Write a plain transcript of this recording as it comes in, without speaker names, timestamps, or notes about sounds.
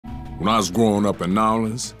When I was growing up in New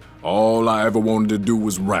Orleans, all I ever wanted to do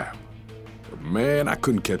was rap. But man, I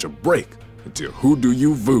couldn't catch a break until Who Do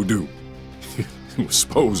You Voodoo? It was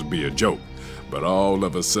supposed to be a joke, but all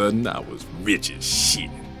of a sudden I was rich as shit.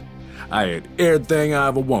 I had everything I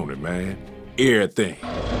ever wanted, man. Everything.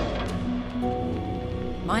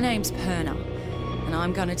 My name's Perna, and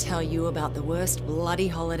I'm gonna tell you about the worst bloody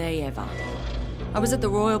holiday ever. I was at the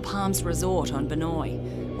Royal Palms Resort on Benoy,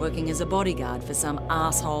 working as a bodyguard for some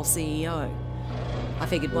asshole CEO. I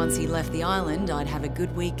figured once he left the island, I'd have a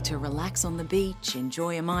good week to relax on the beach,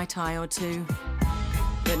 enjoy a Mai Tai or two.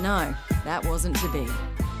 But no, that wasn't to be.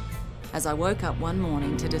 As I woke up one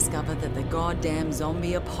morning to discover that the goddamn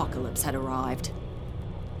zombie apocalypse had arrived.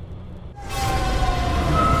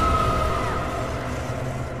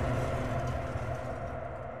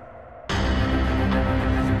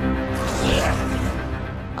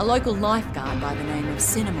 A local lifeguard by the name of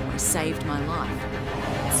Cinemoy saved my life.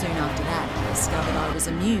 Soon after that, I discovered I was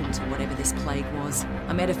immune to whatever this plague was.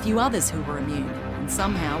 I met a few others who were immune, and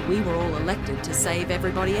somehow we were all elected to save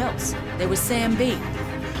everybody else. There was Sam B,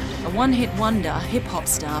 a one-hit wonder hip-hop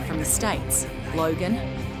star from the States. Logan,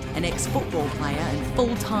 an ex-football player and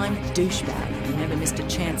full-time douchebag who never missed a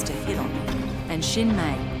chance to hit on me. And Shin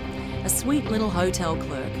Mei, a sweet little hotel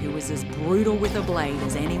clerk who was as brutal with a blade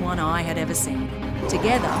as anyone I had ever seen.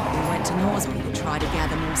 Together, we went to Norsby to try to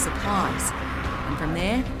gather more supplies. And from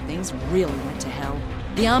there, things really went to hell.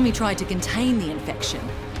 The army tried to contain the infection,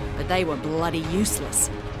 but they were bloody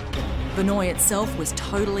useless. Benoy itself was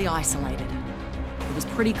totally isolated. It was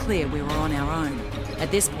pretty clear we were on our own.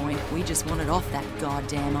 At this point, we just wanted off that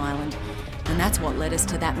goddamn island. And that's what led us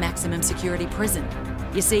to that maximum security prison.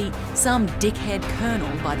 You see, some dickhead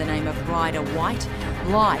colonel by the name of Ryder White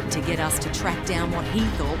lied to get us to track down what he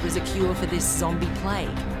thought was a cure for this zombie plague.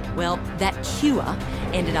 Well, that cure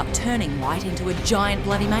ended up turning White into a giant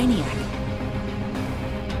bloody maniac.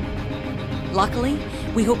 Luckily,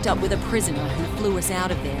 we hooked up with a prisoner who flew us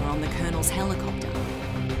out of there on the colonel's helicopter.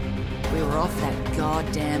 We were off that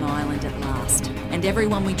goddamn island at last. And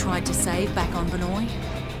everyone we tried to save back on Benoy,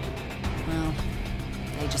 well,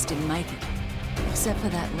 they just didn't make it. Except for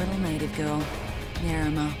that little native girl,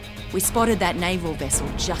 Nerima. We spotted that naval vessel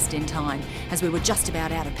just in time, as we were just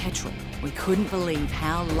about out of petrol. We couldn't believe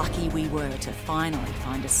how lucky we were to finally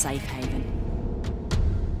find a safe haven.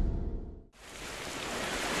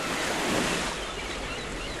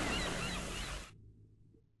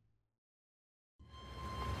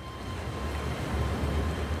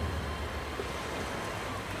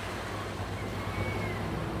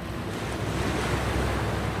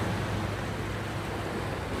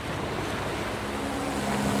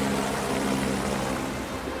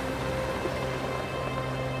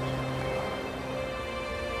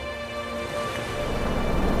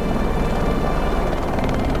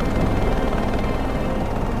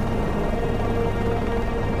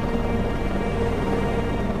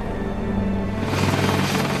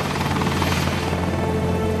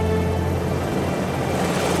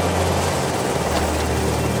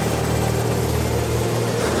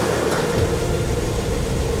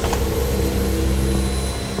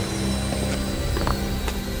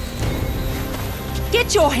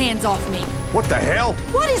 Get your hands off me! What the hell?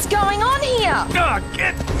 What is going on here?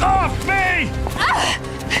 Get off me!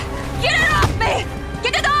 Get it off me!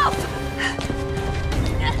 Get it off!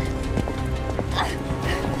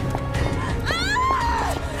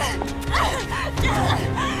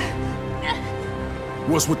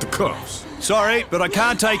 What's with the cuffs? Sorry, but I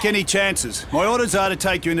can't take any chances. My orders are to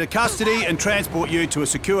take you into custody and transport you to a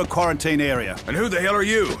secure quarantine area. And who the hell are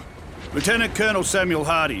you? Lieutenant Colonel Samuel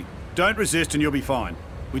Hardy. Don't resist and you'll be fine.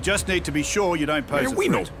 We just need to be sure you don't pose a threat. We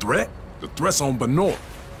no threat. The threat's on Benoy.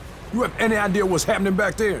 You have any idea what's happening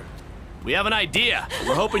back there? We have an idea.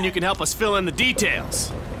 We're hoping you can help us fill in the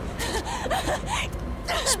details.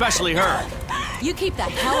 Especially her. You keep the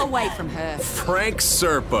hell away from her. Frank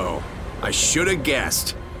Serpo. I should have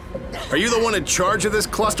guessed. Are you the one in charge of this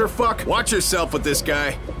clusterfuck? Watch yourself with this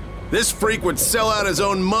guy. This freak would sell out his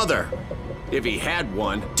own mother. If he had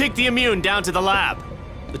one. Take the immune down to the lab.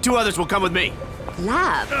 The two others will come with me.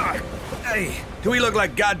 Lab? Hey, do we look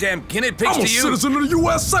like goddamn guinea pigs I'm a to you? citizen of the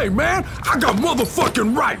USA, man! I got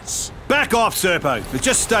motherfucking rights! Back off, Serpo, but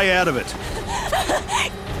just stay out of it.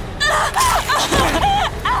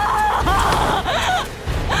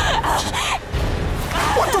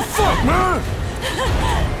 What the fuck, man?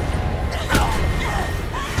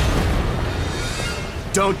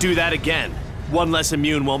 Don't do that again. One less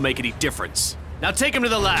immune won't make any difference. Now take him to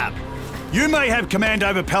the lab. You may have command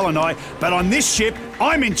over Palanai, but on this ship,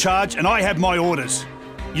 I'm in charge and I have my orders.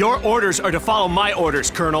 Your orders are to follow my orders,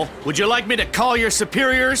 Colonel. Would you like me to call your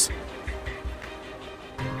superiors?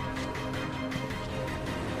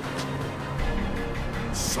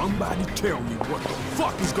 Somebody tell me what the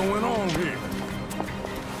fuck is going on here?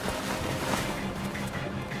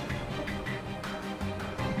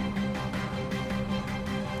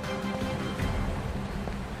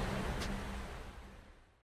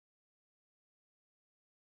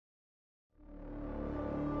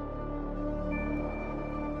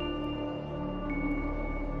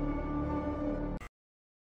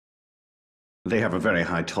 They have a very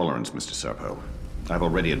high tolerance, Mr. Serpo. I've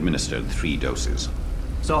already administered 3 doses.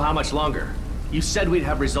 So how much longer? You said we'd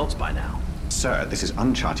have results by now. Sir, this is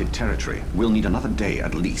uncharted territory. We'll need another day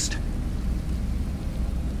at least.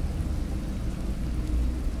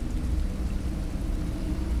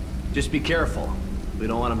 Just be careful. We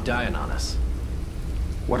don't want him dying on us.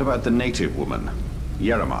 What about the native woman,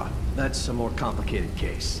 Yerima? That's a more complicated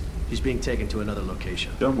case. She's being taken to another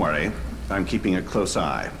location. Don't worry. I'm keeping a close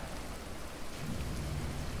eye.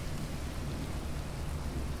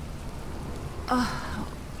 Oh,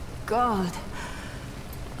 God.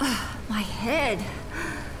 My head.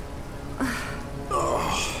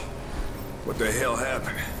 What the hell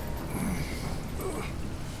happened?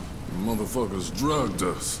 Motherfuckers drugged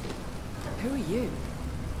us. Who are you?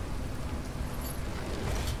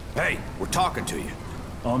 Hey, we're talking to you.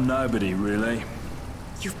 I'm nobody, really.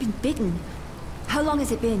 You've been bitten. How long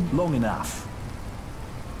has it been? Long enough.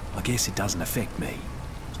 I guess it doesn't affect me.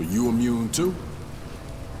 So you immune too?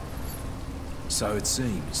 So it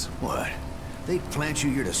seems. What? They plant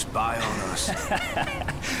you here to spy on us?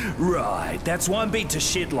 Right, that's why I'm beat to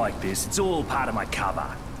shit like this. It's all part of my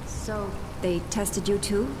cover. So, they tested you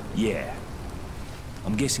too? Yeah.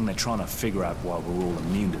 I'm guessing they're trying to figure out why we're all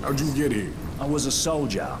immune to this. How'd you get here? I was a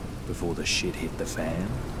soldier before the shit hit the fan.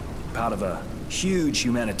 Part of a huge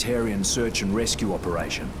humanitarian search and rescue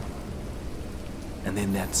operation. And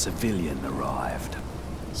then that civilian arrived.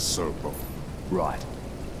 Serpo. Right.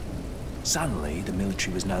 Suddenly, the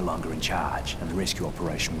military was no longer in charge, and the rescue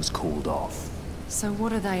operation was called off. So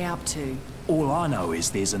what are they up to? All I know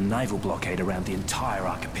is there's a naval blockade around the entire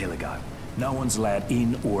archipelago. No one's allowed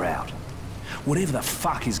in or out. Whatever the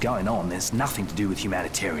fuck is going on, there's nothing to do with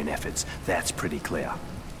humanitarian efforts. That's pretty clear.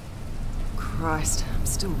 Christ, I'm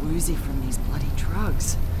still woozy from these bloody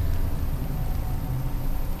drugs.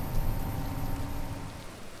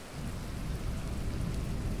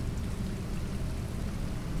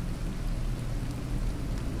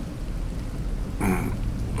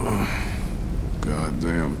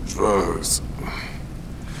 Goddamn drugs.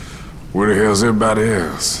 Where the hell's everybody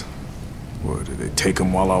else? What, did they take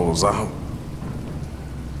them while I was out?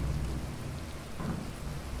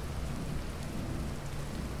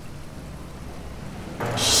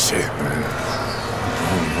 Shit, man.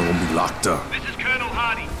 I'm gonna be locked up. This is Colonel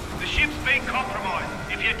Hardy. The ship's been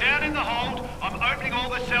compromised. If you're down in the hold, I'm opening all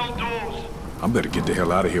the cell doors. I better get the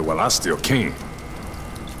hell out of here while I still can.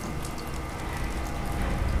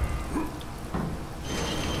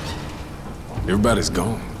 Everybody's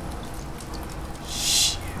gone.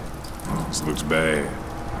 Shit. This looks bad.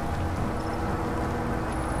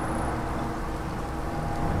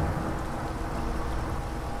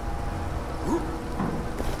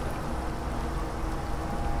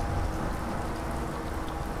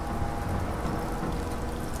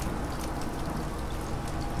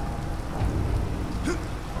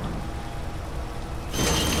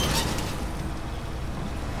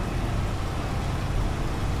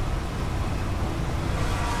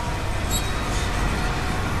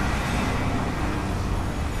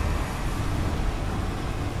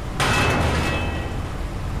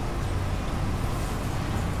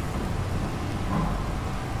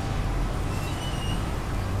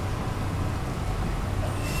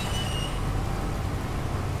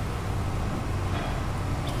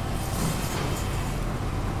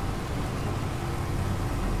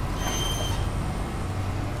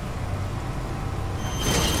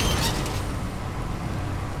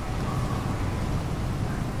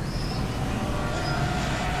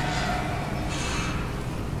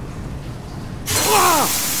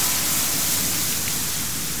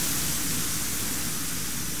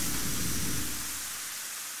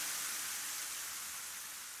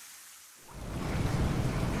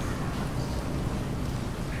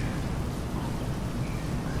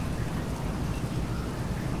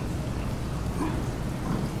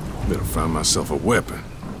 Better find myself a weapon.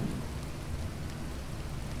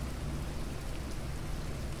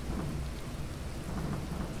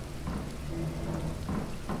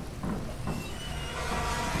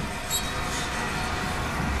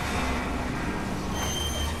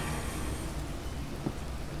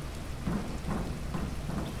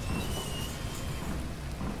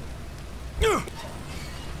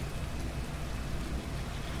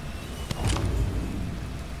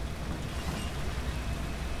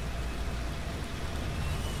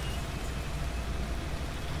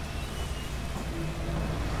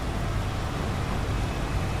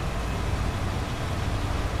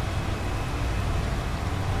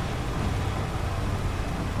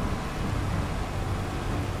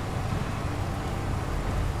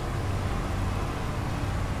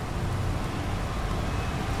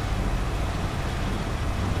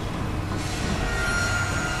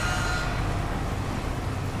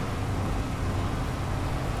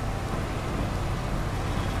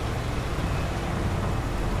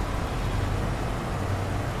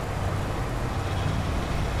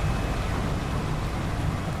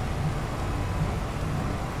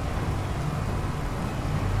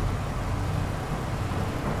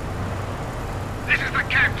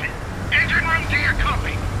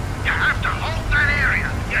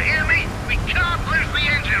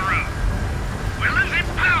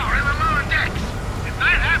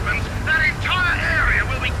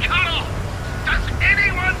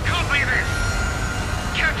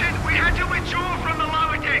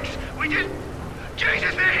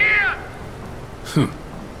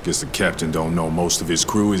 Guess the captain don't know most of his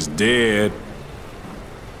crew is dead.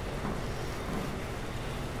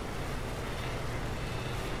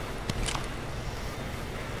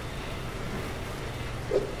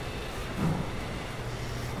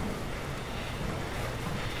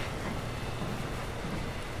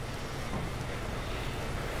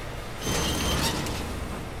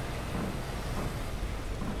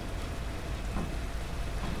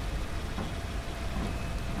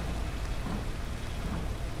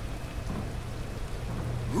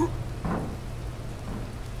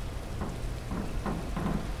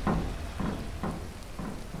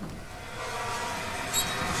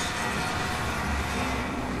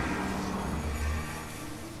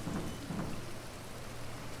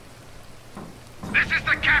 This is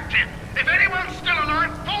the captain. If anyone's still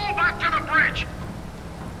alive, fall back to the bridge.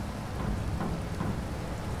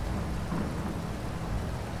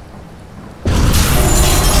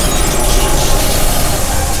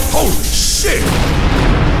 Holy shit!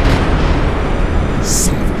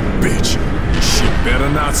 Son of a bitch. This shit better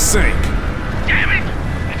not sink. Damn it!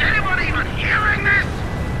 Is anyone even hearing this?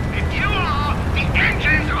 If you are, the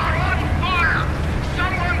engines are on fire.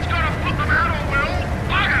 Someone's gotta put them out or we're all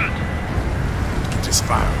buggered. Get this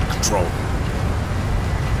fire under control.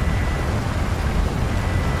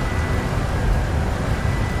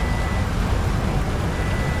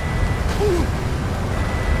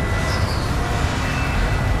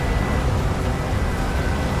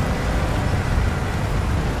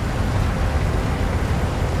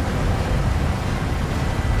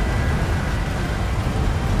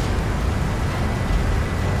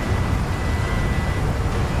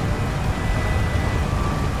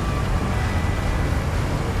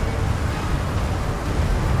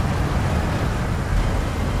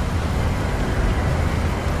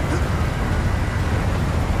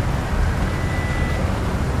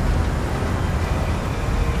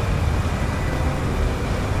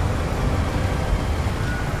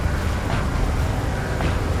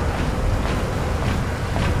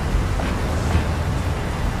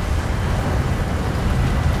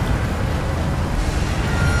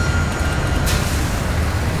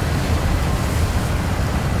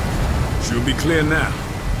 Should be clear now.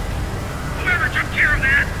 Whoever took care of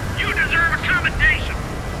that, you deserve a commendation.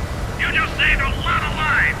 You just saved a lot